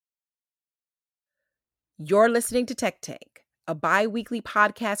You're listening to Tech Tank, a bi-weekly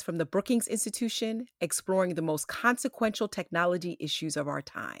podcast from the Brookings Institution exploring the most consequential technology issues of our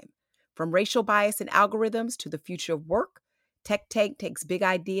time. From racial bias and algorithms to the future of work, Tech Tank takes big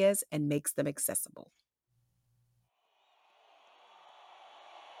ideas and makes them accessible.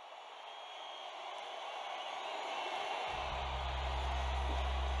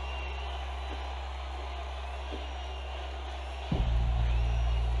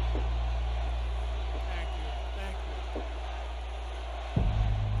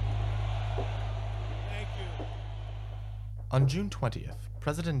 On June 20th,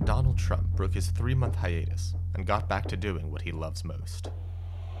 President Donald Trump broke his 3-month hiatus and got back to doing what he loves most.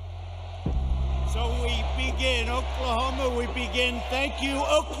 So we begin, Oklahoma, we begin. Thank you,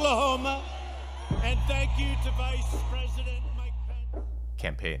 Oklahoma. And thank you to Vice President Mike Pence.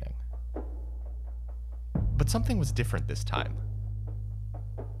 Campaigning. But something was different this time.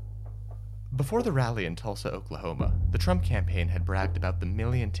 Before the rally in Tulsa, Oklahoma, the Trump campaign had bragged about the 1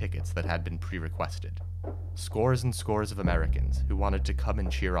 million tickets that had been pre-requested. Scores and scores of Americans who wanted to come and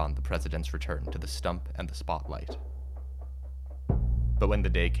cheer on the president's return to the stump and the spotlight. But when the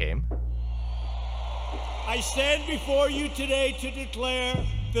day came, I stand before you today to declare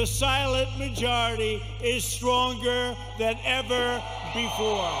the silent majority is stronger than ever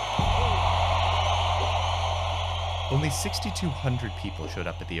before. Only 6,200 people showed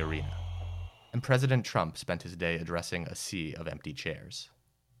up at the arena, and President Trump spent his day addressing a sea of empty chairs.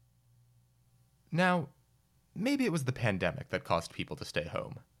 Now, maybe it was the pandemic that caused people to stay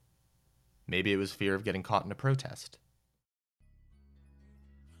home. Maybe it was fear of getting caught in a protest.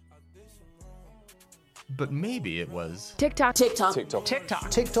 But maybe it was TikTok.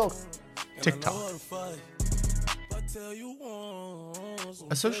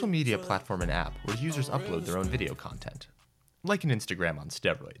 a social media platform and app where users upload their own video content, like an Instagram on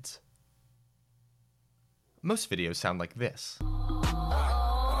steroids. Most videos sound like this.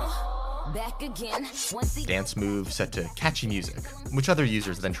 Back again. Dance moves set to catchy music, which other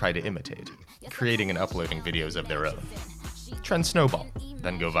users then try to imitate, creating and uploading videos of their own. Trends snowball,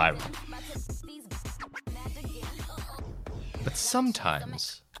 then go viral. But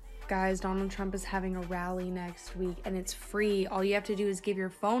sometimes, Guys, Donald Trump is having a rally next week and it's free. All you have to do is give your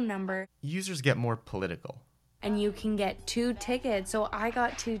phone number users get more political. and you can get 2 tickets. So I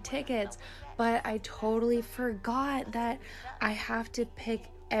got 2 tickets, but I totally forgot that I have to pick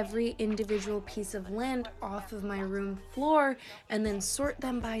every individual piece of lint off of my room floor and then sort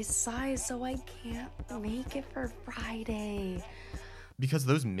them by size, so I can't make it for Friday. Because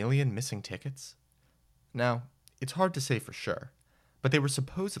those 1 million missing tickets? Now, it's hard to say for sure, but they were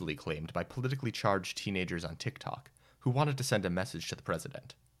supposedly claimed by politically charged teenagers on TikTok who wanted to send a message to the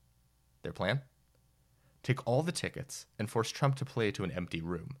president. Their plan? Take all the tickets and force Trump to play to an empty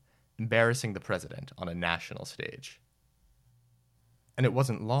room, embarrassing the president on a national stage. And it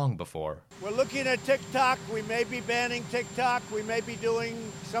wasn't long before We're looking at TikTok. We may be banning TikTok. We may be doing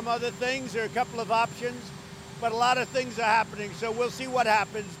some other things. There are a couple of options, but a lot of things are happening. So we'll see what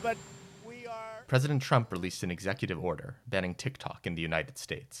happens. But we are... President Trump released an executive order banning TikTok in the United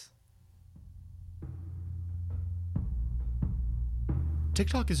States.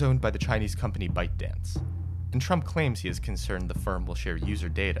 TikTok is owned by the Chinese company ByteDance, and Trump claims he is concerned the firm will share user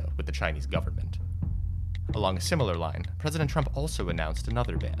data with the Chinese government. Along a similar line, President Trump also announced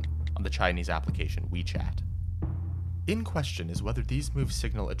another ban on the Chinese application WeChat. In question is whether these moves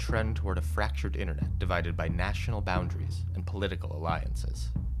signal a trend toward a fractured internet divided by national boundaries and political alliances.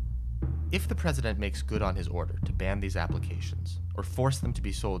 If the president makes good on his order to ban these applications or force them to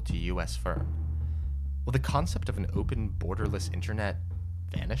be sold to a U.S. firm, will the concept of an open, borderless internet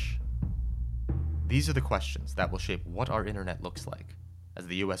vanish? These are the questions that will shape what our internet looks like as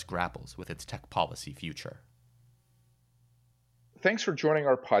the U.S. grapples with its tech policy future. Thanks for joining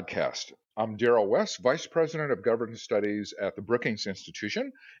our podcast. I'm Darrell West, Vice President of Governance Studies at the Brookings Institution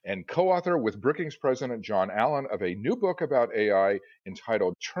and co-author with Brookings President John Allen of a new book about AI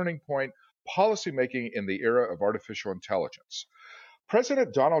entitled Turning Point: Policymaking in the Era of Artificial Intelligence.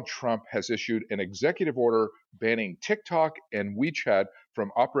 President Donald Trump has issued an executive order banning TikTok and WeChat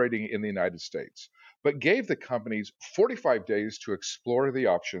from operating in the United States, but gave the companies 45 days to explore the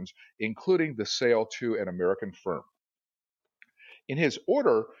options, including the sale to an American firm. In his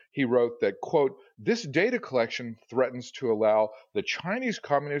order, he wrote that, quote, "This data collection threatens to allow the Chinese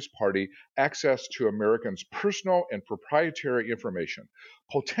Communist Party access to Americans' personal and proprietary information,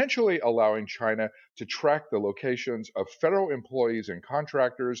 potentially allowing China to track the locations of federal employees and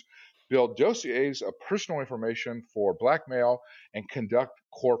contractors, build dossiers of personal information for blackmail, and conduct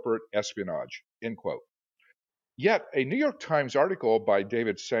corporate espionage," end quote. Yet, a New York Times article by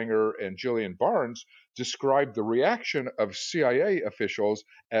David Sanger and Jillian Barnes described the reaction of CIA officials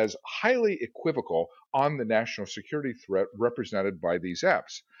as highly equivocal on the national security threat represented by these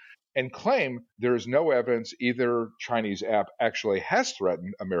apps, and claim there is no evidence either Chinese app actually has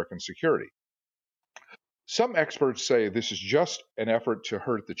threatened American security. Some experts say this is just an effort to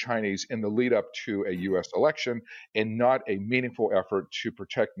hurt the Chinese in the lead up to a US election and not a meaningful effort to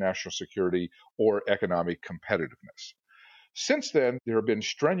protect national security or economic competitiveness. Since then, there have been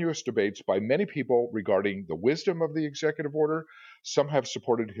strenuous debates by many people regarding the wisdom of the executive order. Some have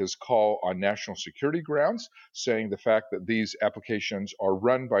supported his call on national security grounds, saying the fact that these applications are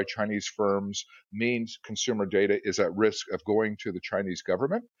run by Chinese firms means consumer data is at risk of going to the Chinese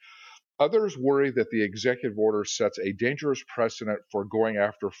government. Others worry that the executive order sets a dangerous precedent for going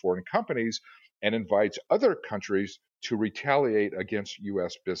after foreign companies and invites other countries to retaliate against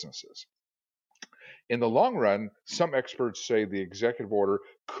U.S. businesses. In the long run, some experts say the executive order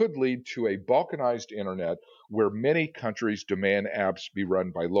could lead to a balkanized internet where many countries demand apps be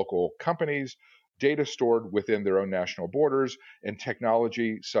run by local companies, data stored within their own national borders, and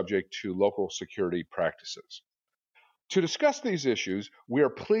technology subject to local security practices. To discuss these issues, we are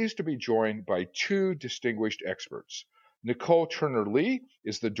pleased to be joined by two distinguished experts. Nicole Turner-Lee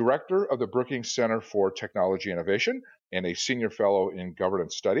is the director of the Brookings Center for Technology Innovation and a senior fellow in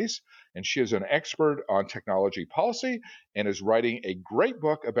governance studies, and she is an expert on technology policy and is writing a great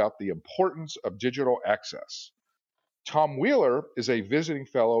book about the importance of digital access. Tom Wheeler is a visiting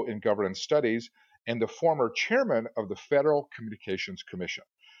fellow in governance studies and the former chairman of the Federal Communications Commission.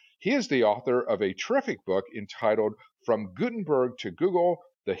 He is the author of a terrific book entitled From Gutenberg to Google,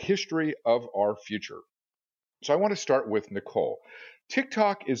 The History of Our Future. So I want to start with Nicole.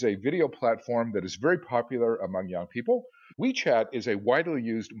 TikTok is a video platform that is very popular among young people. WeChat is a widely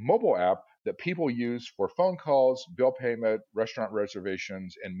used mobile app that people use for phone calls, bill payment, restaurant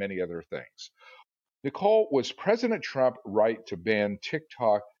reservations, and many other things. Nicole, was President Trump right to ban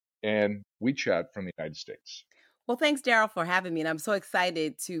TikTok and WeChat from the United States? Well, thanks, Daryl, for having me. And I'm so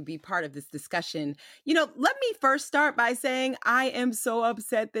excited to be part of this discussion. Let me first start by saying I am so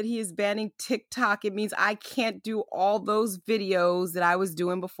upset that he is banning TikTok. It means I can't do all those videos that I was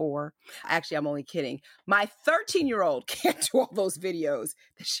doing before. Actually, I'm only kidding. My 13-year-old can't do all those videos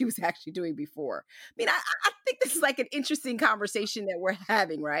that she was actually doing before. I think this is like an interesting conversation that we're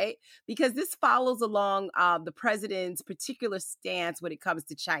having, right? Because this follows along the president's particular stance when it comes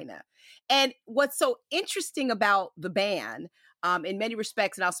to China. And what's so interesting about the ban, in many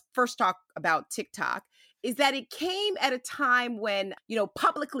respects, and I'll first talk about TikTok, is that it came at a time when,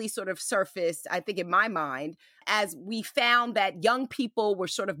 publicly sort of surfaced, I think in my mind, as we found that young people were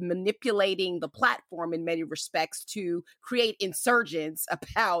sort of manipulating the platform in many respects to create insurgents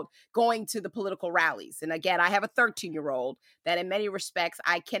about going to the political rallies. And again, I have a 13-year-old that in many respects,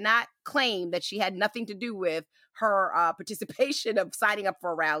 I cannot claim that she had nothing to do with her participation of signing up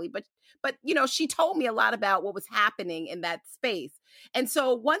for a rally. But she told me a lot about what was happening in that space. And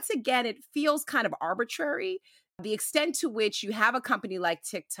so once again, it feels kind of arbitrary, the extent to which you have a company like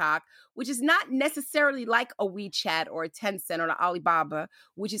TikTok, which is not necessarily like a WeChat or a Tencent or an Alibaba,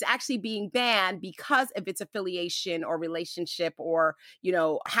 which is actually being banned because of its affiliation or relationship or,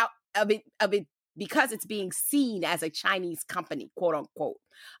 how of it because it's being seen as a Chinese company, quote unquote.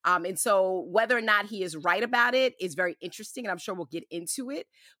 And so whether or not he is right about it is very interesting, and I'm sure we'll get into it.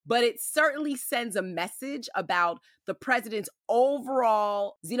 But it certainly sends a message about the president's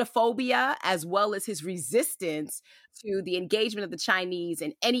overall xenophobia, as well as his resistance to the engagement of the Chinese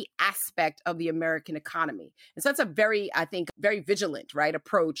in any aspect of the American economy. And so that's a very vigilant, right,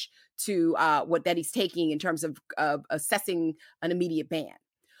 approach to what that he's taking in terms of assessing an immediate ban.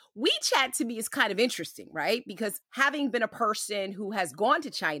 WeChat to me is kind of interesting, right? Because having been a person who has gone to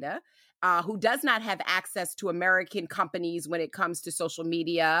China, who does not have access to American companies when it comes to social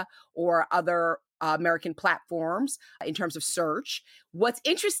media or other American platforms in terms of search, what's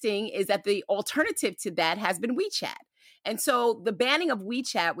interesting is that the alternative to that has been WeChat. And so the banning of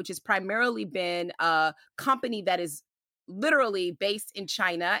WeChat, which has primarily been a company that is literally based in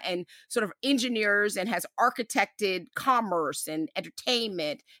China and sort of engineers and has architected commerce and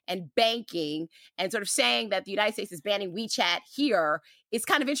entertainment and banking, and sort of saying that the United States is banning WeChat here is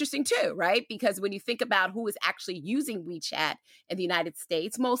kind of interesting too, right? Because when you think about who is actually using WeChat in the United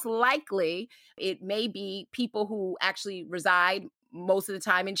States, most likely it may be people who actually reside most of the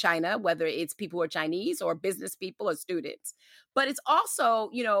time in China, whether it's people who are Chinese or business people or students. But it's also,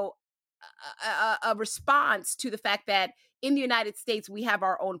 a response to the fact that in the United States, we have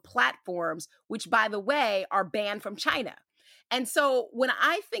our own platforms, which, by the way, are banned from China. And so when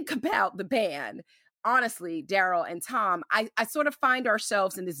I think about the ban, honestly, Daryl and Tom, I sort of find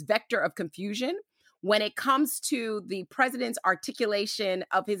ourselves in this vector of confusion when it comes to the president's articulation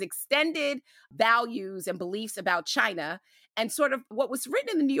of his extended values and beliefs about China. And sort of what was written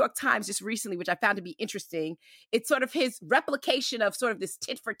in the New York Times just recently, which I found to be interesting, it's sort of his replication of sort of this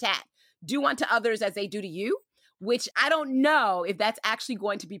tit for tat, do unto others as they do to you, which I don't know if that's actually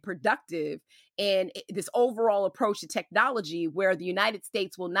going to be productive in this overall approach to technology, where the United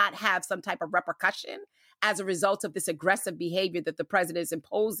States will not have some type of repercussion as a result of this aggressive behavior that the president is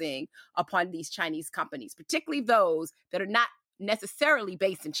imposing upon these Chinese companies, particularly those that are not necessarily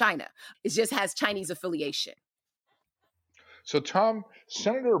based in China. It just has Chinese affiliation. So, Tom,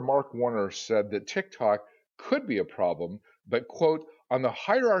 Senator Mark Warner said that TikTok could be a problem, but, quote, on the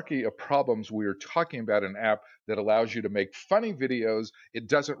hierarchy of problems, we are talking about an app that allows you to make funny videos. It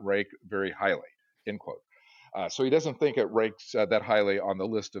doesn't rank very highly, end quote. So he doesn't think it ranks that highly on the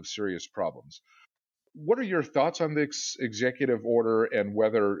list of serious problems. What are your thoughts on this executive order and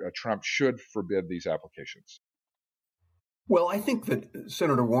whether Trump should forbid these applications? Well, I think that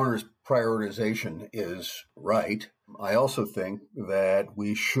Senator Warner's prioritization is right. I also think that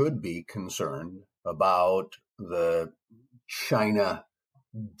we should be concerned about the China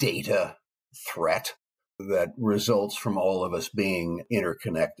data threat that results from all of us being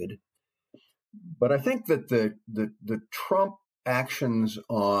interconnected. But I think that the Trump actions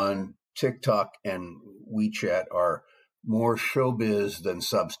on TikTok and WeChat are more showbiz than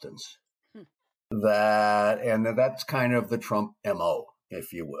substance. That's kind of the Trump MO,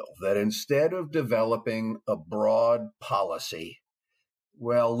 if you will, that instead of developing a broad policy,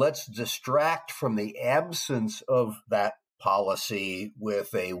 well, let's distract from the absence of that policy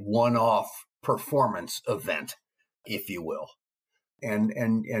with a one-off performance event, if you will. And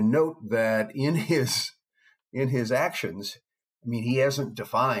note that in his actions, I mean, he hasn't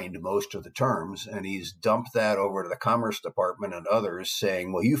defined most of the terms, and he's dumped that over to the Commerce Department and others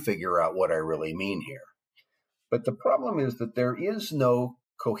saying, well, you figure out what I really mean here. But the problem is that there is no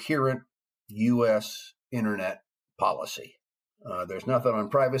coherent U.S. internet policy. There's nothing on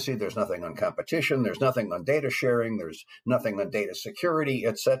privacy. There's nothing on competition. There's nothing on data sharing. There's nothing on data security,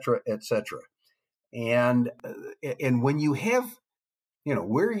 et cetera, et cetera. And when you have,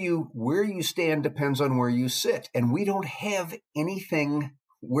 where you stand depends on where you sit. And we don't have anything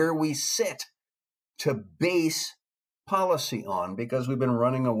where we sit to base policy on because we've been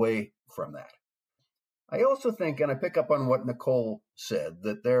running away from that. I also think, and I pick up on what Nicole said,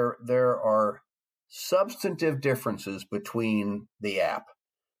 that there are substantive differences between the app.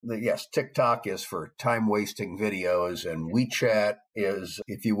 Yes, TikTok is for time-wasting videos, and WeChat is,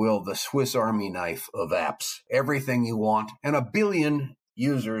 if you will, the Swiss Army knife of apps. Everything you want, and 1 billion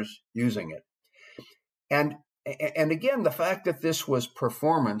users using it. And again, the fact that this was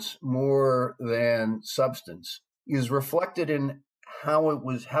performance more than substance is reflected in how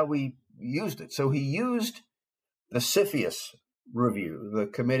we used it. So he used the CFIUS review, the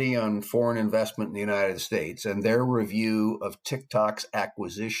Committee on Foreign Investment in the United States, and their review of TikTok's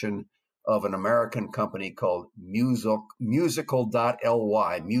acquisition of an American company called Musical.ly,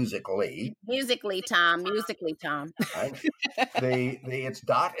 Musical.ly. Musically, Tom. Right? It's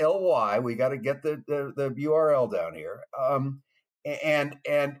 .ly. We got to get the URL down here.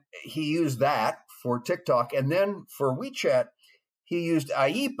 And he used that for TikTok, and then for WeChat, he used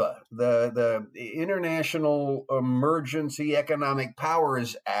IEEPA, the International Emergency Economic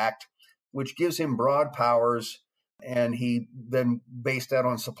Powers Act, which gives him broad powers, and he then based that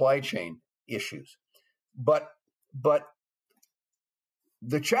on supply chain issues. But the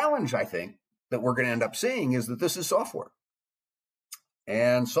challenge, I think, that we're going to end up seeing is that this is software.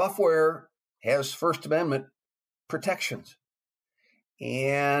 And software has First Amendment protections.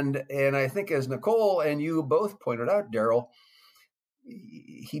 And I think, as Nicole and you both pointed out, Daryl,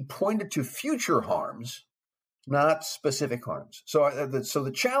 he pointed to future harms, not specific harms. So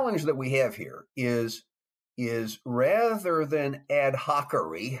the challenge that we have here is rather than ad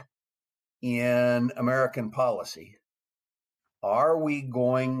hocery in American policy, are we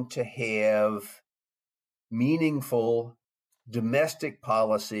going to have meaningful domestic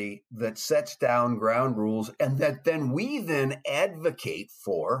policy that sets down ground rules and that then we advocate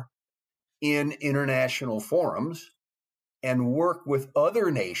for in international forums and work with other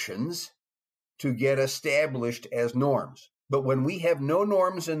nations to get established as norms? But when we have no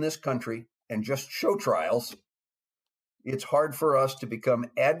norms in this country and just show trials, it's hard for us to become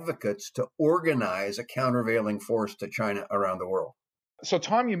advocates to organize a countervailing force to China around the world. So,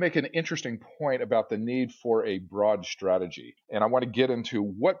 Tom, you make an interesting point about the need for a broad strategy. And I want to get into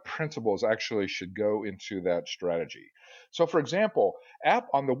what principles actually should go into that strategy. So, for example,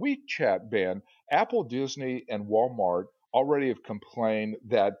 on the WeChat ban, Apple, Disney, and Walmart already have complained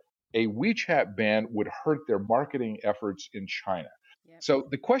that a WeChat ban would hurt their marketing efforts in China. Yep. So,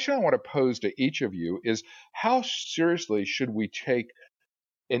 the question I want to pose to each of you is how seriously should we take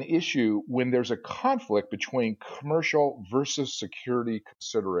an issue when there's a conflict between commercial versus security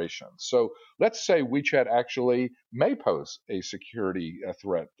considerations? So let's say WeChat actually may pose a security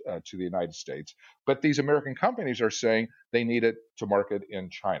threat to the United States, but these American companies are saying they need it to market in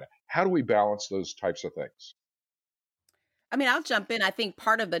China. How do we balance those types of things? I mean, I'll jump in. I think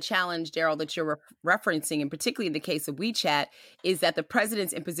part of the challenge, Daryl, that you're referencing, and particularly in the case of WeChat, is that the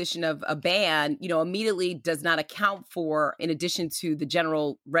president's imposition of a ban, immediately does not account for, in addition to the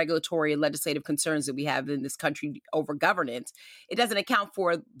general regulatory and legislative concerns that we have in this country over governance, it doesn't account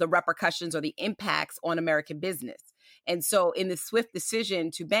for the repercussions or the impacts on American business. And so in the swift decision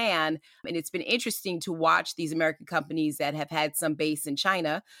to ban, and it's been interesting to watch these American companies that have had some base in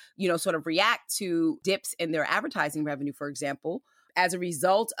China, sort of react to dips in their advertising revenue, for example, as a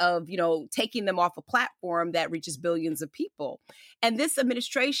result of, taking them off a platform that reaches billions of people. And this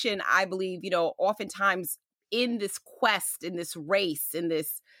administration, I believe, oftentimes in this quest, in this race, in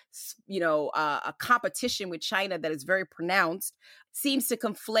this, a competition with China that is very pronounced, seems to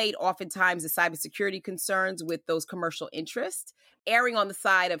conflate oftentimes the cybersecurity concerns with those commercial interests, erring on the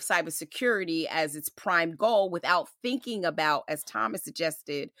side of cybersecurity as its prime goal without thinking about, as Thomas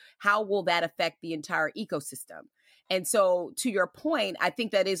suggested, how will that affect the entire ecosystem? And so, to your point, I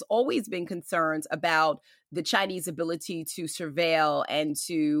think that has always been concerns about the Chinese ability to surveil and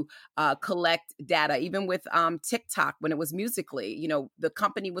to collect data. Even with TikTok, when it was Musical.ly, the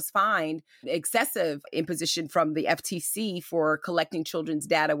company was fined excessive imposition from the FTC for collecting children's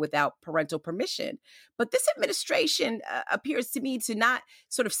data without parental permission. But this administration appears to me to not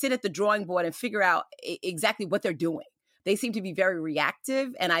sort of sit at the drawing board and figure out exactly what they're doing. They seem to be very reactive,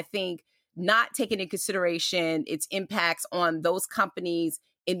 and I think not taking into consideration its impacts on those companies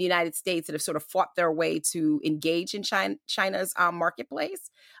in the United States that have sort of fought their way to engage in China's marketplace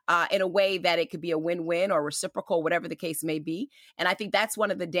in a way that it could be a win-win or reciprocal, whatever the case may be. And I think that's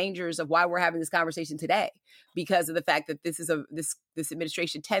one of the dangers of why we're having this conversation today, because of the fact that this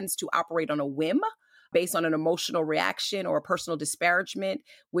administration tends to operate on a whim based on an emotional reaction or a personal disparagement,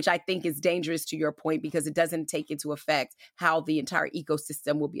 which I think is dangerous, to your point, because it doesn't take into effect how the entire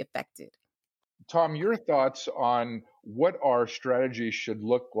ecosystem will be affected. Tom, your thoughts on what our strategy should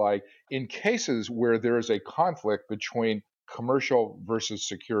look like in cases where there is a conflict between commercial versus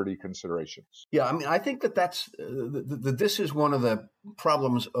security considerations? Yeah, I mean, I think that's this is one of the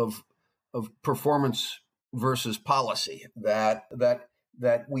problems of performance versus policy,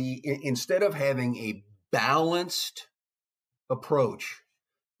 that we, instead of having a balanced approach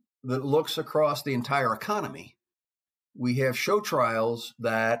that looks across the entire economy, we have show trials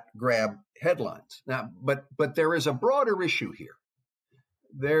that grab headlines. Now, but there is a broader issue here.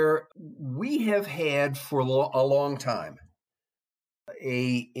 We have had for a long time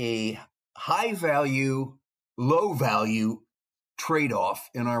a high value, low value trade-off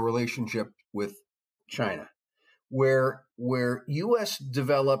in our relationship with China, where U.S.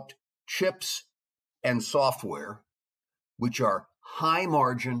 developed chips and software, which are high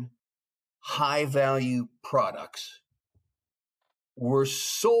margin, high value products, were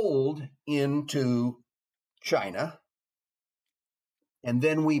sold into China, and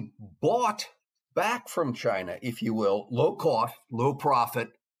then we bought back from China, if you will, low cost, low profit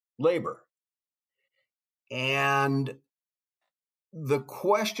labor. And the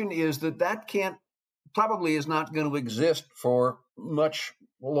question is that probably is not going to exist for much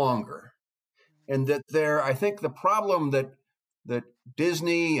longer. And that I think the problem that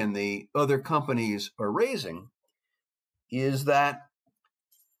Disney and the other companies are raising is that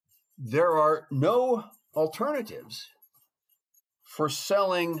there are no alternatives for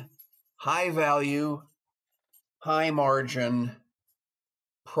selling high value, high margin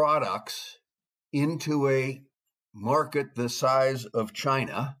products into a market the size of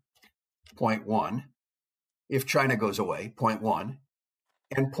China, point one, if China goes away, point one.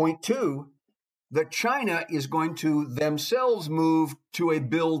 And point two, that China is going to themselves move to a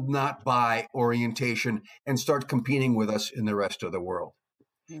build, not buy orientation and start competing with us in the rest of the world.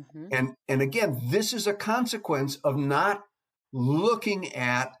 Mm-hmm. And again, this is a consequence of not looking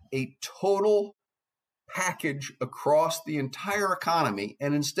at a total package across the entire economy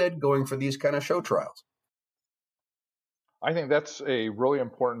and instead going for these kind of show trials. I think that's a really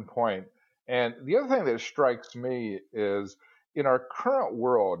important point. And the other thing that strikes me is in our current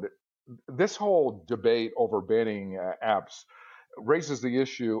world, this whole debate over banning apps raises the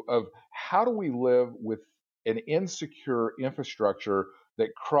issue of how do we live with an insecure infrastructure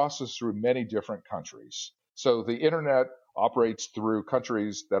that crosses through many different countries. So the internet operates through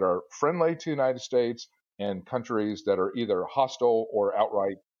countries that are friendly to the United States and countries that are either hostile or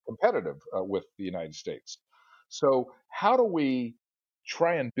outright competitive with the United States. So how do we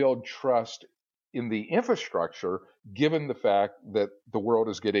try and build trust in the infrastructure, given the fact that the world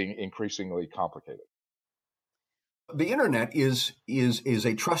is getting increasingly complicated? The internet is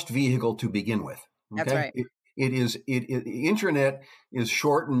a trust vehicle to begin with. Okay? That's right. Internet is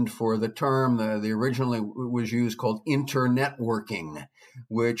shortened for the term that originally was used called internetworking,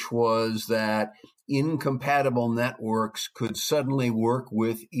 which was that incompatible networks could suddenly work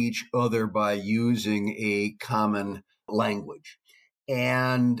with each other by using a common language.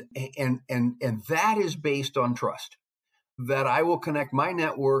 And that is based on trust, that I will connect my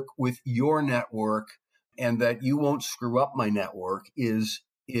network with your network and that you won't screw up my network is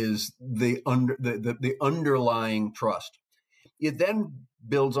the underlying trust. It then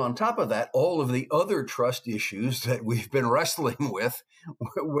builds on top of that all of the other trust issues that we've been wrestling with,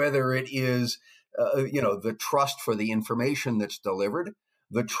 whether it is the trust for the information that's delivered,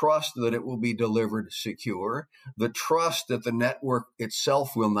 the trust that it will be delivered secure, the trust that the network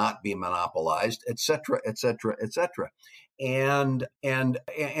itself will not be monopolized, et cetera, et cetera, et cetera. And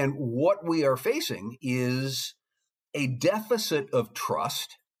what we are facing is a deficit of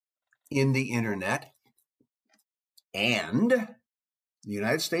trust in the internet and the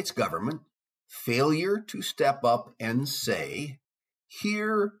United States government failure to step up and say,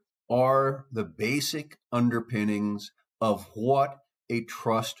 here are the basic underpinnings of what a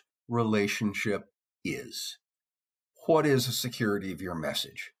trust relationship is. What is the security of your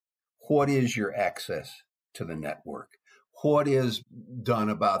message? What is your access to the network? What is done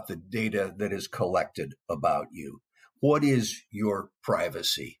about the data that is collected about you? What is your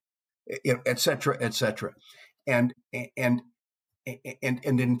privacy, et cetera, et cetera? And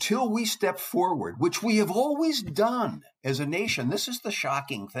until we step forward, which we have always done as a nation, this is the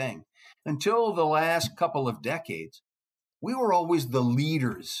shocking thing. Until the last couple of decades, we were always the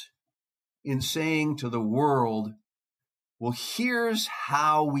leaders in saying to the world, well, here's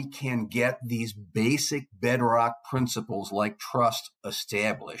how we can get these basic bedrock principles like trust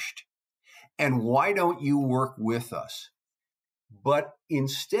established. And why don't you work with us? But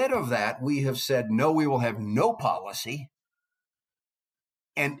instead of that, we have said, no, we will have no policy.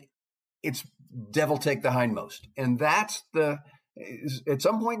 And it's devil take the hindmost. And that's at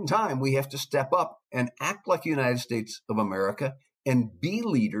some point in time, we have to step up and act like the United States of America and be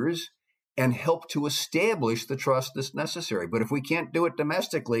leaders and help to establish the trust that's necessary. But if we can't do it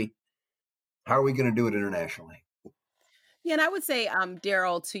domestically, how are we going to do it internationally? Yeah, and I would say,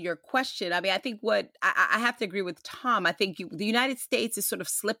 Daryl, to your question, I mean, I think what I have to agree with Tom. I think the United States is sort of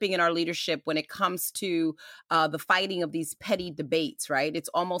slipping in our leadership when it comes to the fighting of these petty debates, right? It's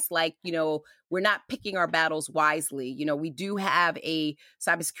almost like, we're not picking our battles wisely. We do have a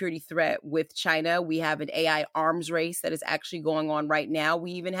cybersecurity threat with China. We have an AI arms race that is actually going on right now.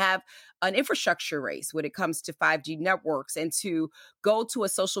 We even have an infrastructure race when it comes to 5G networks. And to go to a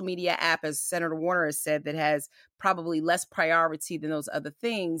social media app, as Senator Warner has said, that has probably less priority than those other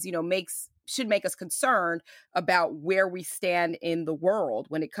things, should make us concerned about where we stand in the world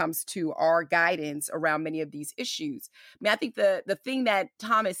when it comes to our guidance around many of these issues. I mean, I think the thing that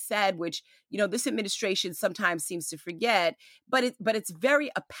Tom has said, which, this administration sometimes seems to forget, but it's very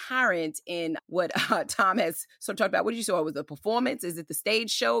apparent in what Tom has sort of talked about. What did you say? Was the performance? Is it the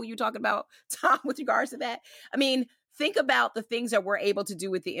stage show you're talking about, Tom, with regards to that? I mean, think about the things that we're able to do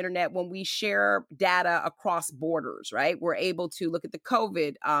with the internet when we share data across borders, right? We're able to look at the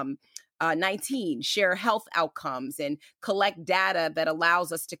COVID-19, share health outcomes, and collect data that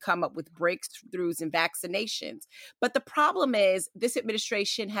allows us to come up with breakthroughs in vaccinations. But the problem is this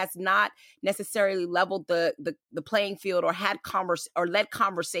administration has not necessarily leveled the playing field or led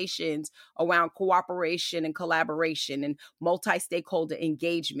conversations around cooperation and collaboration and multi-stakeholder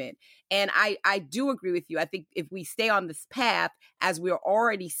engagement. And I do agree with you. I think if we stay on this path, as we're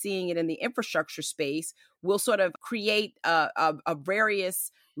already seeing it in the infrastructure space, we'll sort of create a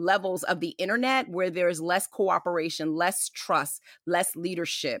various levels of the internet where there's less cooperation, less trust, less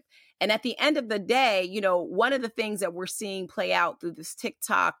leadership. And at the end of the day, one of the things that we're seeing play out through this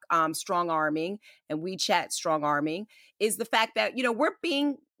TikTok strong arming and WeChat strong arming is the fact that, we're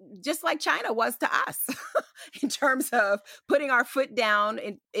being just like China was to us in terms of putting our foot down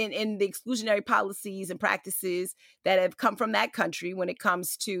in the exclusionary policies and practices that have come from that country when it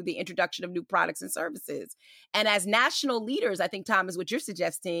comes to the introduction of new products and services. And as national leaders, I think, Tom, is what you're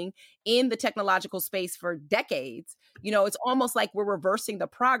suggesting in the technological space for decades, it's almost like we're reversing the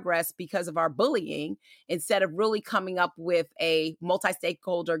progress because of our bullying instead of really coming up with a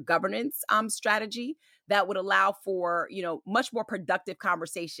multi-stakeholder governance strategy that would allow for, much more productive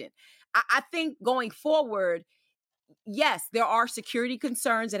conversation. I think going forward, yes, there are security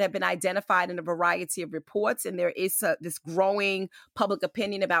concerns that have been identified in a variety of reports, and there is this growing public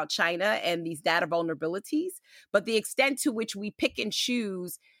opinion about China and these data vulnerabilities. But the extent to which we pick and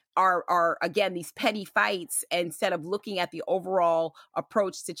choose are again, these petty fights instead of looking at the overall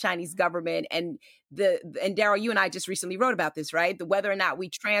approach to Chinese government. And Daryl, you and I just recently wrote about this, right? The whether or not we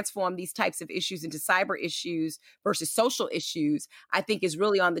transform these types of issues into cyber issues versus social issues, I think is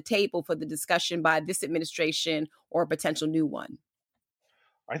really on the table for the discussion by this administration or a potential new one.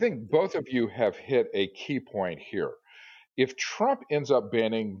 I think both of you have hit a key point here. If Trump ends up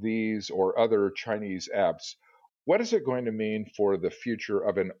banning these or other Chinese apps, what is it going to mean for the future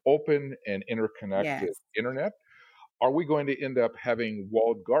of an open and interconnected internet? Are we going to end up having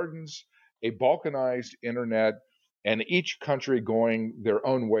walled gardens, a balkanized internet, and each country going their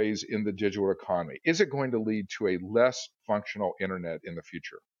own ways in the digital economy? Is it going to lead to a less functional internet in the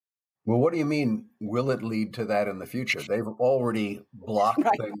future? Well, what do you mean, will it lead to that in the future? They've already blocked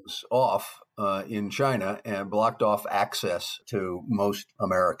things off in China and blocked off access to most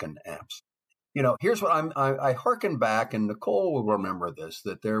American apps. Here's what I hearken back, and Nicole will remember this,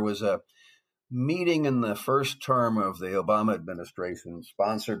 that there was a meeting in the first term of the Obama administration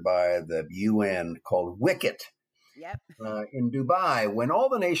sponsored by the UN called WICET in Dubai, when all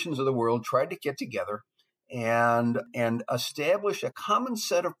the nations of the world tried to get together and establish a common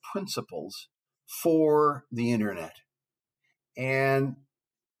set of principles for the internet. And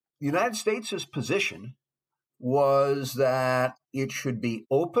the United States' position was that it should be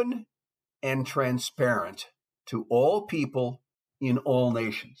open and transparent to all people in all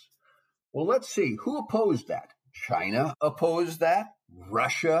nations. Well, let's see. Who opposed that? China opposed that.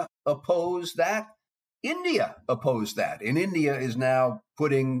 Russia opposed that. India opposed that. And India is now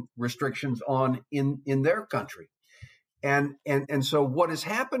putting restrictions on in their country. And so what has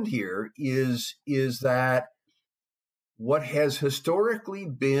happened here is that what has historically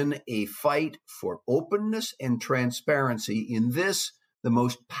been a fight for openness and transparency in this, the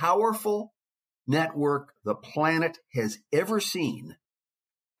most powerful network the planet has ever seen,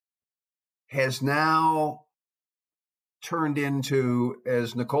 has now turned into,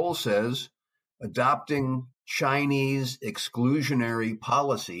 as Nicole says, adopting Chinese exclusionary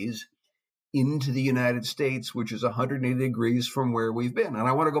policies into the United States, which is 180 degrees from where we've been. And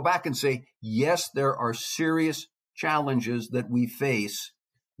I want to go back and say, yes, there are serious challenges that we face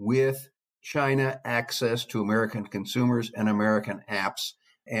with China access to American consumers and American apps,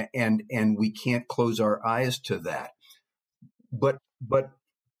 and we can't close our eyes to that. But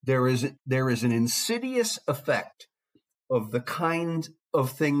there is an insidious effect of the kind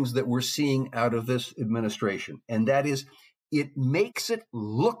of things that we're seeing out of this administration, and that is, it makes it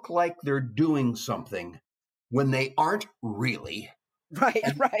look like they're doing something when they aren't really. Right.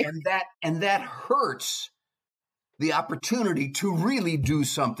 And that hurts the opportunity to really do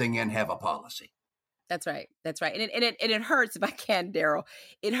something and have a policy. That's right. And it hurts, if I can, Daryl,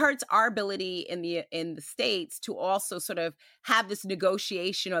 it hurts our ability in the States to also sort of have this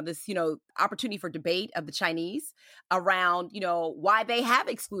negotiation or this, opportunity for debate of the Chinese around, why they have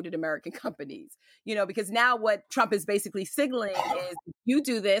excluded American companies, because now what Trump is basically signaling is, you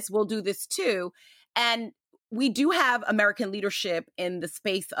do this, we'll do this too. And we do have American leadership in the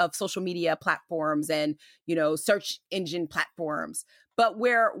space of social media platforms and, search engine platforms. But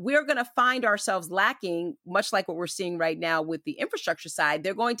where we're going to find ourselves lacking, much like what we're seeing right now with the infrastructure side,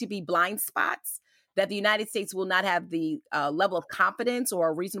 there are going to be blind spots that the United States will not have the level of confidence or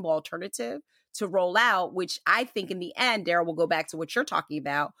a reasonable alternative to roll out, which I think in the end, Daryl, will go back to what you're talking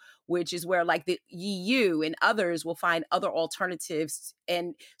about, which is where like the EU and others will find other alternatives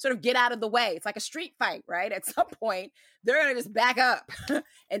and sort of get out of the way. It's like a street fight, right? At some point, they're going to just back up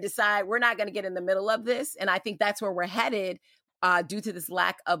and decide we're not going to get in the middle of this. And I think that's where we're headed due to this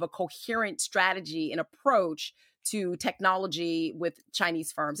lack of a coherent strategy and approach to technology with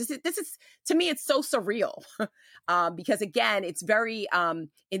Chinese firms. This is to me, it's so surreal because again, it's very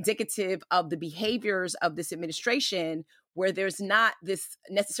indicative of the behaviors of this administration, where there's not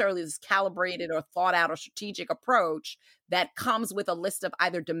necessarily this calibrated or thought out or strategic approach that comes with a list of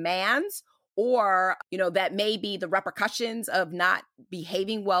either demands or, that may be the repercussions of not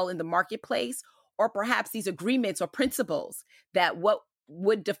behaving well in the marketplace, or perhaps these agreements or principles that what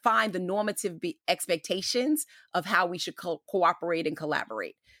would define the normative expectations of how we should cooperate and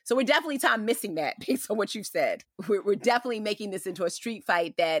collaborate. So we're definitely, Tom, missing that based on what you've said. We're definitely making this into a street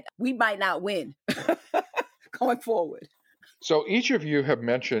fight that we might not win going forward. So each of you have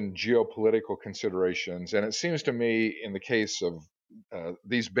mentioned geopolitical considerations, and it seems to me in the case of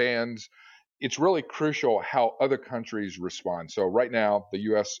these bans, it's really crucial how other countries respond. So right now, the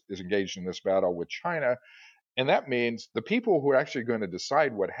U.S. is engaged in this battle with China, and that means the people who are actually going to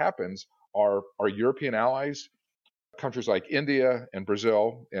decide what happens are our European allies, countries like India and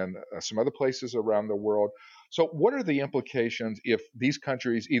Brazil and some other places around the world. So what are the implications if these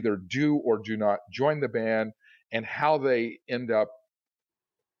countries either do or do not join the ban, and how they end up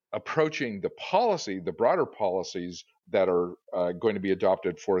approaching the policy, the broader policies that are going to be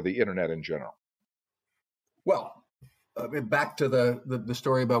adopted for the internet in general? Well, back to the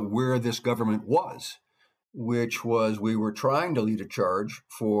story about where this government was, which was we were trying to lead a charge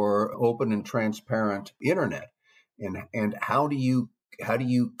for open and transparent internet. And how do you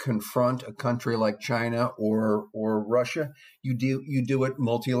confront a country like China or Russia? You do it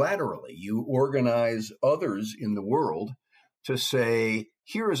multilaterally. You organize others in the world to say,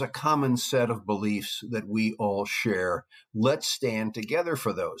 here is a common set of beliefs that we all share. Let's stand together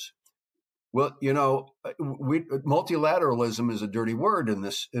for those. Well, multilateralism is a dirty word in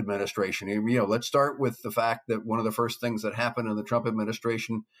this administration. Let's start with the fact that one of the first things that happened in the Trump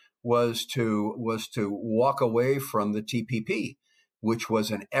administration was to walk away from the TPP, which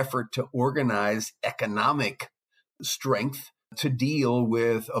was an effort to organize economic strength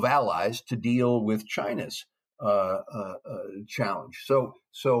of allies to deal with China's challenge. So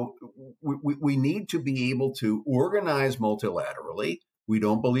we need to be able to organize multilaterally. We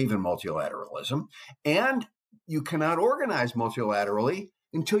don't believe in multilateralism. And you cannot organize multilaterally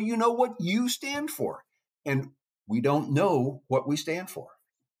until you know what you stand for. And we don't know what we stand for.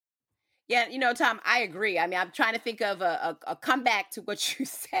 Yeah, Tom, I agree. I mean, I'm trying to think of a comeback to what you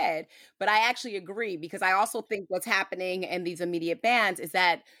said, but I actually agree, because I also think what's happening in these immediate bans is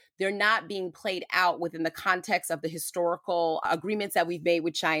that they're not being played out within the context of the historical agreements that we've made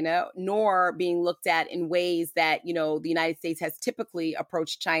with China, nor being looked at in ways that, the United States has typically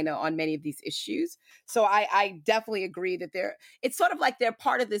approached China on many of these issues. So I definitely agree that it's sort of like they're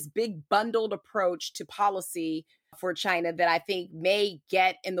part of this big bundled approach to policy for China that I think may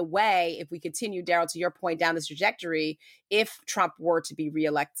get in the way if we continue, Daryl, to your point, down this trajectory, if Trump were to be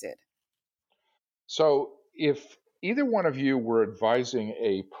reelected. So if either one of you were advising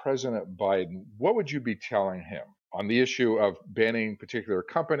a President Biden, what would you be telling him on the issue of banning particular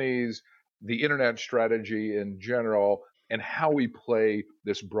companies, the internet strategy in general, and how we play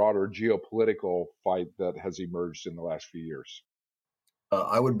this broader geopolitical fight that has emerged in the last few years?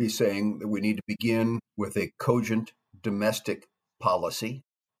 I would be saying that we need to begin with a cogent domestic policy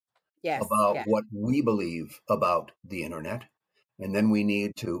about what we believe about the internet. And then we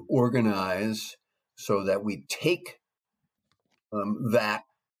need to organize so that we take that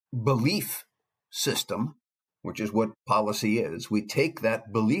belief system, which is what policy is. We take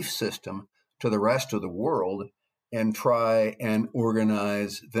that belief system to the rest of the world and try and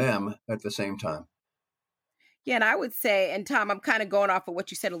organize them at the same time. Yeah, and I would say, and Tom, I'm kind of going off of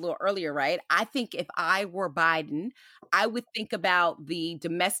what you said a little earlier, right? I think if I were Biden, I would think about the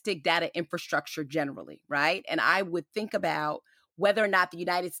domestic data infrastructure generally, right? And I would think about whether or not the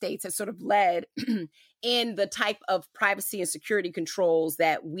United States has sort of led in the type of privacy and security controls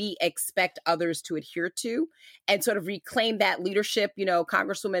that we expect others to adhere to, and sort of reclaim that leadership.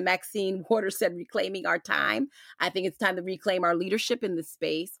 Congresswoman Maxine Waters said, reclaiming our time. I think it's time to reclaim our leadership in this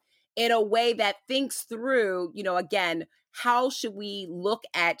space in a way that thinks through, again, how should we look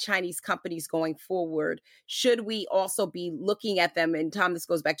at Chinese companies going forward? Should we also be looking at them? And Tom, this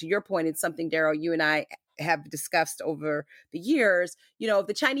goes back to your point. It's something, Daryl, you and I have discussed over the years. If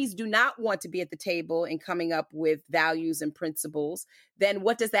the Chinese do not want to be at the table in coming up with values and principles, then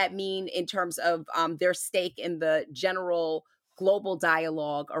what does that mean in terms of their stake in the general global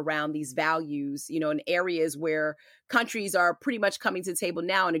dialogue around these values, in areas where countries are pretty much coming to the table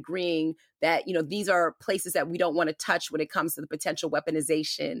now and agreeing that, these are places that we don't want to touch when it comes to the potential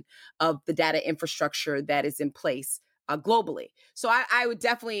weaponization of the data infrastructure that is in place globally. So I would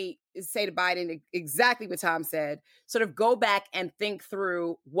definitely say to Biden exactly what Tom said, sort of go back and think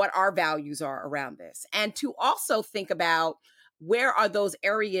through what our values are around this, and to also think about where are those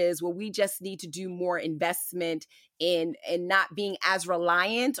areas where we just need to do more investment in not being as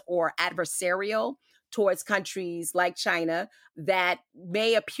reliant or adversarial towards countries like China, that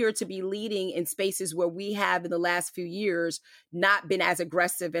may appear to be leading in spaces where we have in the last few years not been as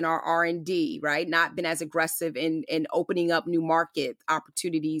aggressive in our R&D, right? Not been as aggressive in opening up new market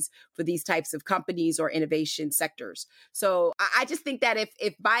opportunities for these types of companies or innovation sectors. So I just think that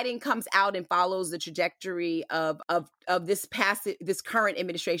if Biden comes out and follows the trajectory of this current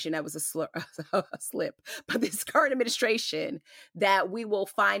administration, that was a slip, but this current administration, that we will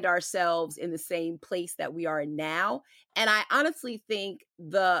find ourselves in the same place that we are in now. And I honestly think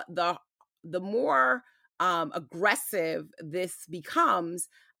the more aggressive this becomes,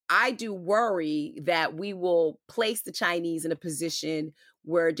 I do worry that we will place the Chinese in a position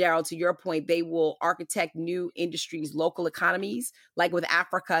where, Daryl, to your point, they will architect new industries, local economies, like with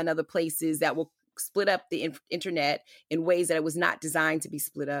Africa and other places, that will split up the internet in ways that it was not designed to be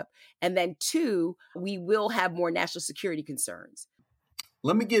split up. And then two, we will have more national security concerns.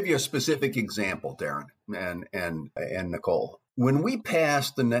 Let me give you a specific example, Darren and Nicole. When we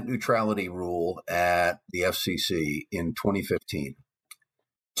passed the net neutrality rule at the FCC in 2015,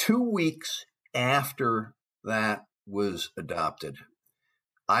 2 weeks after that was adopted,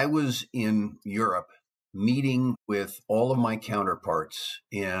 I was in Europe meeting with all of my counterparts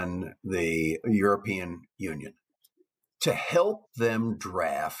in the European Union to help them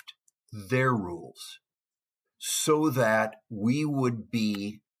draft their rules, so that we would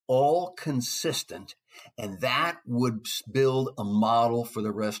be all consistent, and that would build a model for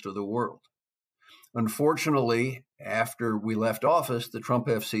the rest of the world. Unfortunately, after we left office, the Trump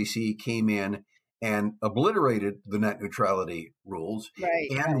FCC came in and obliterated the net neutrality rules,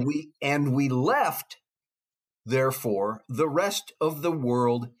 and we left, therefore, the rest of the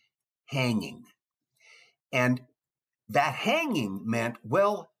world hanging. And that hanging meant,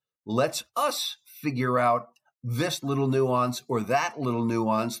 well, let's us figure out this little nuance or that little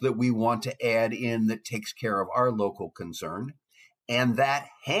nuance that we want to add in that takes care of our local concern. And that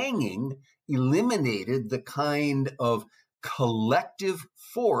hanging eliminated the kind of collective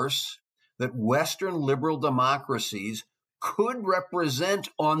force that Western liberal democracies could represent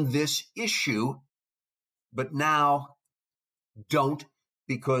on this issue, but now don't,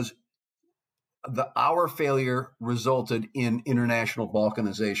 because our failure resulted in international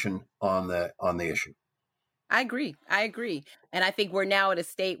balkanization on the issue. I agree. And I think we're now at a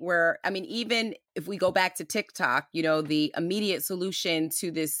state where, I mean, even if we go back to TikTok, the immediate solution to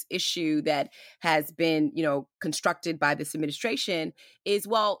this issue that has been, constructed by this administration is,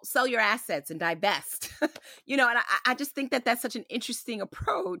 well, sell your assets and divest, and I just think that that's such an interesting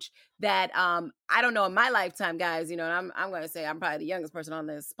approach that I don't know, in my lifetime, guys, and I'm going to say I'm probably the youngest person on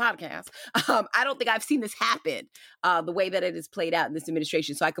this podcast. I don't think I've seen this happen the way that it is played out in this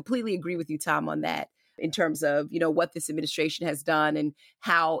administration. So I completely agree with you, Tom, on that, in terms of, what this administration has done and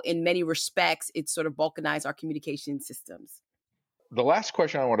how, in many respects, it's sort of balkanized our communication systems. The last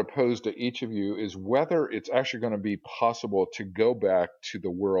question I want to pose to each of you is whether it's actually going to be possible to go back to the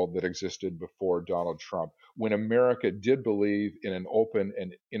world that existed before Donald Trump, when America did believe in an open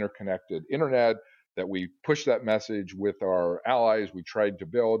and interconnected internet, that we pushed that message with our allies. We tried to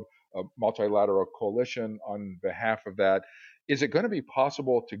build a multilateral coalition on behalf of that. Is it going to be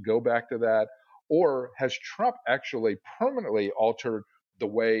possible to go back to that? Or has Trump actually permanently altered the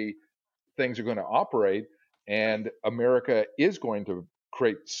way things are going to operate, and America is going to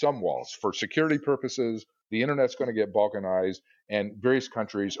create some walls for security purposes? The internet's going to get balkanized, and various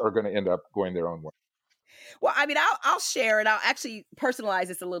countries are going to end up going their own way. Well, I mean, I'll share, and I'll actually personalize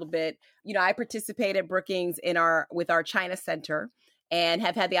this a little bit. I participate at Brookings with our China Center, and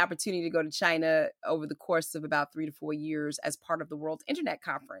have had the opportunity to go to China over the course of about 3 to 4 years as part of the World Internet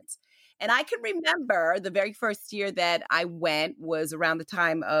Conference. And I can remember the very first year that I went was around the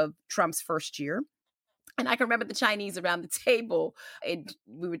time of Trump's first year. And I can remember the Chinese around the table and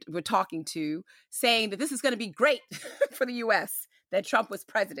we were talking to, saying that this is going to be great for the U.S., that Trump was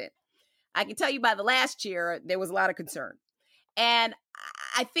president. I can tell you by the last year, there was a lot of concern. And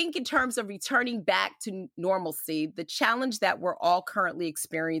I think in terms of returning back to normalcy, the challenge that we're all currently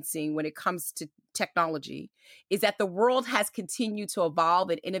experiencing when it comes to technology is that the world has continued to evolve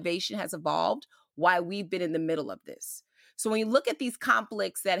and innovation has evolved while we've been in the middle of this. So when you look at these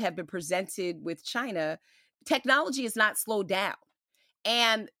conflicts that have been presented with China, technology has not slowed down.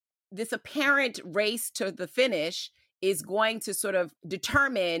 And this apparent race to the finish is going to sort of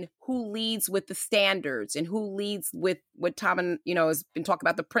determine who leads with the standards and who leads with what Tom has been talking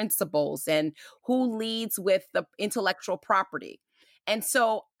about, the principles, and who leads with the intellectual property. And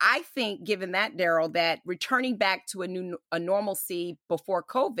so I think, given that, Daryl, that returning back to a normalcy before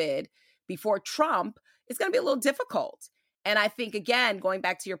COVID, before Trump, is going to be a little difficult. And I think, again, going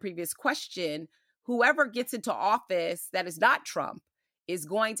back to your previous question, whoever gets into office that is not Trump is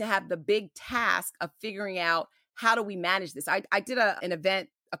going to have the big task of figuring out how do we manage this. I did an event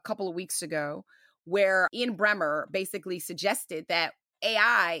a couple of weeks ago where Ian Bremmer basically suggested that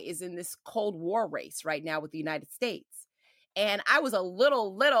AI is in this Cold War race right now with the United States. And I was a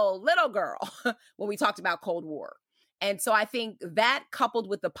little girl when we talked about Cold War. And so I think that coupled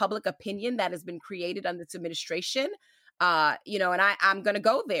with the public opinion that has been created under this administration, and I'm going to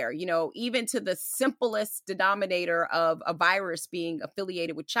go there, even to the simplest denominator of a virus being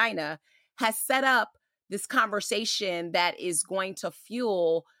affiliated with China has set up this conversation that is going to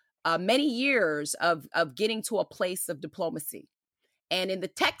fuel many years of getting to a place of diplomacy. And in the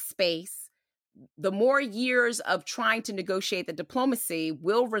tech space, the more years of trying to negotiate the diplomacy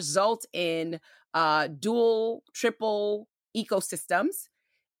will result in dual, triple ecosystems.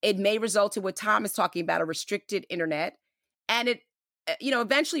 It may result in what Tom is talking about, a restricted internet. And it,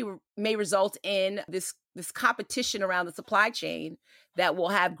 eventually may result in this competition around the supply chain that will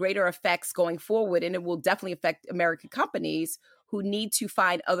have greater effects going forward. And it will definitely affect American companies who need to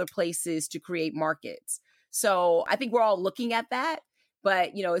find other places to create markets. So I think we're all looking at that.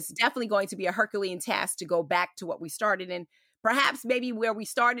 But, it's definitely going to be a Herculean task to go back to what we started. And perhaps maybe where we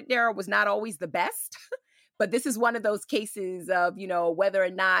started there was not always the best. But this is one of those cases of, whether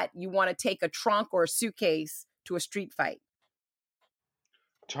or not you want to take a trunk or a suitcase to a street fight.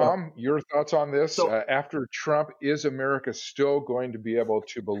 Tom, your thoughts on this? So- After Trump, is America still going to be able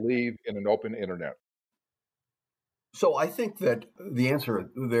to believe in an open internet? So I think that the answer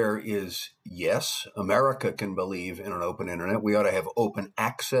there is yes. America can believe in an open internet. We ought to have open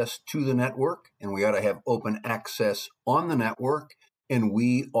access to the network, and we ought to have open access on the network, and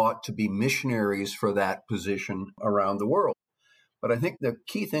we ought to be missionaries for that position around the world. But I think the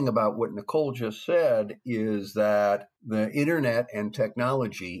key thing about what Nicole just said is that the internet and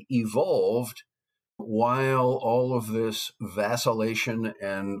technology evolved while all of this vacillation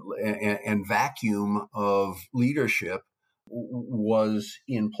and vacuum of leadership was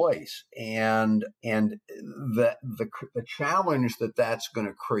in place, and the challenge that's going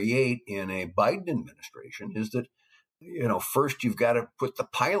to create in a Biden administration is that first you've got to put the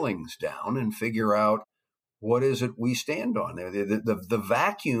pilings down and figure out what is it we stand on. The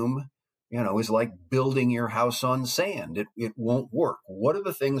vacuum is like building your house on sand. It won't work. What are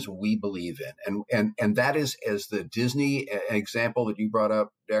the things we believe in? And that is, as the Disney example that you brought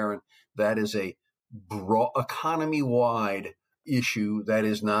up, Darren, that is a broad economy-wide issue. That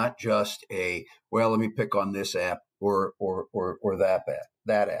is not just let me pick on this app or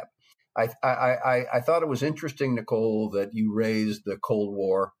that app. I thought it was interesting, Nicole, that you raised the Cold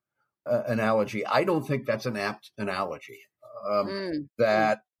War analogy. I don't think that's an apt analogy.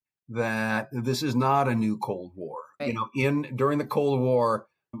 That this is not a new Cold War. Right. During the Cold War,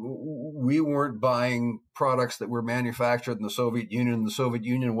 we weren't buying products that were manufactured in the Soviet Union. The Soviet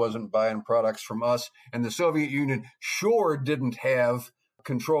Union wasn't buying products from us, and the Soviet Union sure didn't have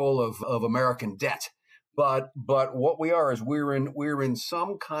control of American debt. But what we are is we're in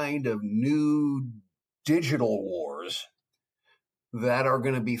some kind of new digital wars that are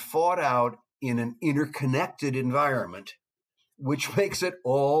going to be fought out in an interconnected environment, which makes it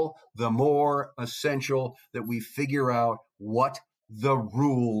all the more essential that we figure out what the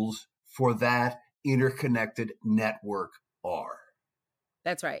rules for that interconnected network are.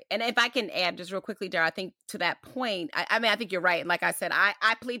 That's right. And if I can add just real quickly, Dara, I think to that point, I think you're right. And like I said,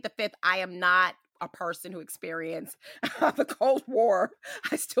 I plead the fifth. I am not a person who experienced the Cold War.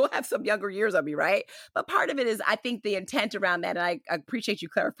 I still have some younger years on me, right? But part of it is, I think the intent around that, and I appreciate you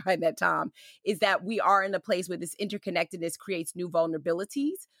clarifying that, Tom, is that we are in a place where this interconnectedness creates new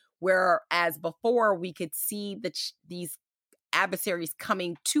vulnerabilities, whereas before we could see these adversaries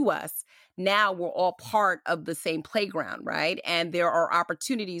coming to us. Now we're all part of the same playground, right? And there are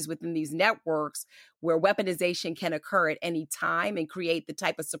opportunities within these networks where weaponization can occur at any time and create the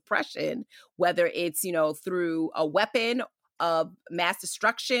type of suppression, whether it's, through a weapon of mass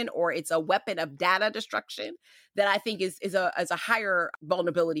destruction or it's a weapon of data destruction, that I think is a higher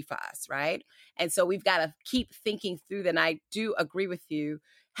vulnerability for us, right? And so we've got to keep thinking through that. And I do agree with you.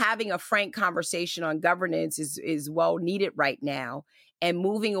 Having a frank conversation on governance is well needed right now, and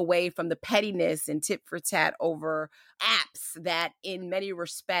moving away from the pettiness and tit for tat over apps that in many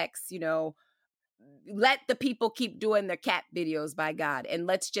respects, let the people keep doing their cat videos, by God. And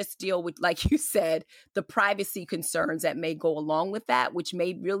let's just deal with, like you said, the privacy concerns that may go along with that, which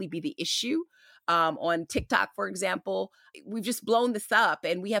may really be the issue. on TikTok, for example. We've just blown this up,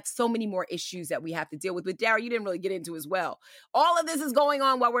 and we have so many more issues that we have to deal with. But Dara, you didn't really get into as well. All of this is going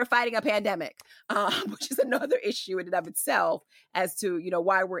on while we're fighting a pandemic, which is another issue in and of itself as to,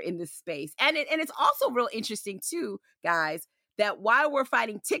 why we're in this space. And it's also real interesting too, guys, that while we're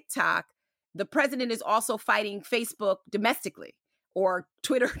fighting TikTok, the president is also fighting Facebook domestically or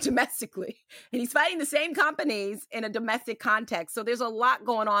Twitter domestically. And he's fighting the same companies in a domestic context. So there's a lot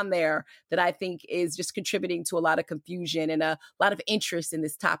going on there that I think is just contributing to a lot of confusion and a lot of interest in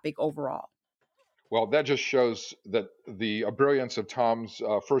this topic overall. Well, that just shows that the brilliance of Tom's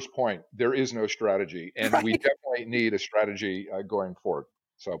first point. There is no strategy, and we definitely need a strategy going forward.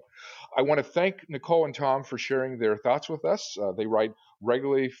 So I want to thank Nicole and Tom for sharing their thoughts with us. They write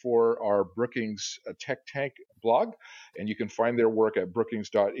regularly for our Brookings Tech Tank blog, and you can find their work at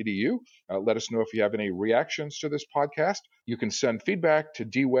brookings.edu. Let us know if you have any reactions to this podcast. You can send feedback to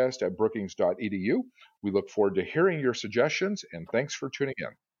dwest@brookings.edu. We look forward to hearing your suggestions, and thanks for tuning in.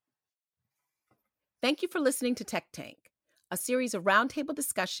 Thank you for listening to Tech Tank, a series of roundtable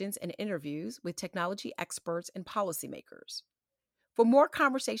discussions and interviews with technology experts and policymakers. For more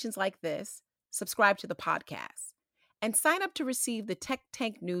conversations like this, subscribe to the podcast and sign up to receive the Tech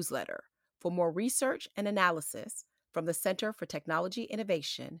Tank newsletter for more research and analysis from the Center for Technology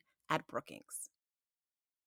Innovation at Brookings.